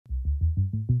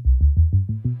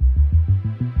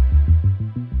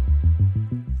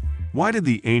Why did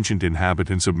the ancient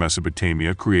inhabitants of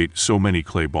Mesopotamia create so many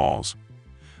clay balls?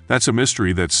 That's a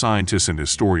mystery that scientists and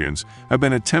historians have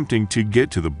been attempting to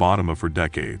get to the bottom of for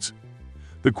decades.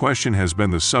 The question has been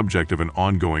the subject of an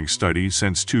ongoing study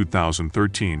since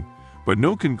 2013, but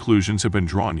no conclusions have been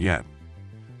drawn yet.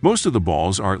 Most of the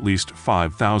balls are at least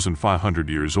 5,500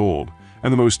 years old,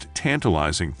 and the most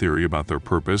tantalizing theory about their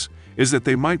purpose is that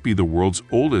they might be the world's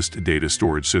oldest data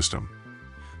storage system.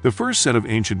 The first set of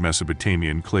ancient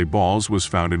Mesopotamian clay balls was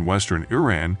found in western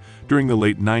Iran during the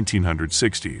late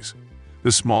 1960s.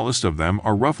 The smallest of them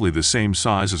are roughly the same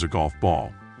size as a golf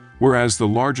ball, whereas the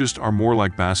largest are more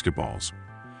like basketballs.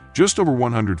 Just over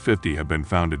 150 have been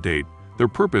found to date. Their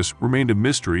purpose remained a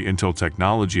mystery until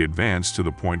technology advanced to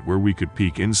the point where we could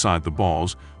peek inside the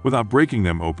balls without breaking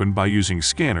them open by using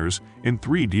scanners in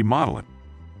 3D modeling.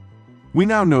 We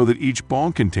now know that each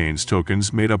ball contains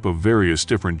tokens made up of various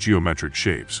different geometric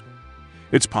shapes.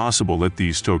 It's possible that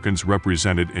these tokens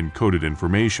represented encoded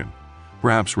information,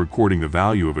 perhaps recording the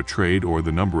value of a trade or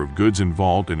the number of goods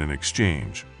involved in an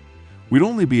exchange. We'd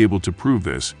only be able to prove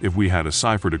this if we had a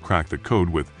cipher to crack the code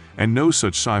with, and no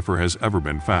such cipher has ever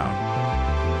been found.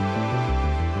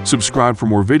 Subscribe for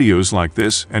more videos like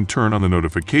this and turn on the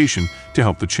notification to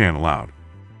help the channel out.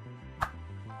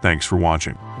 Thanks for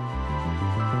watching.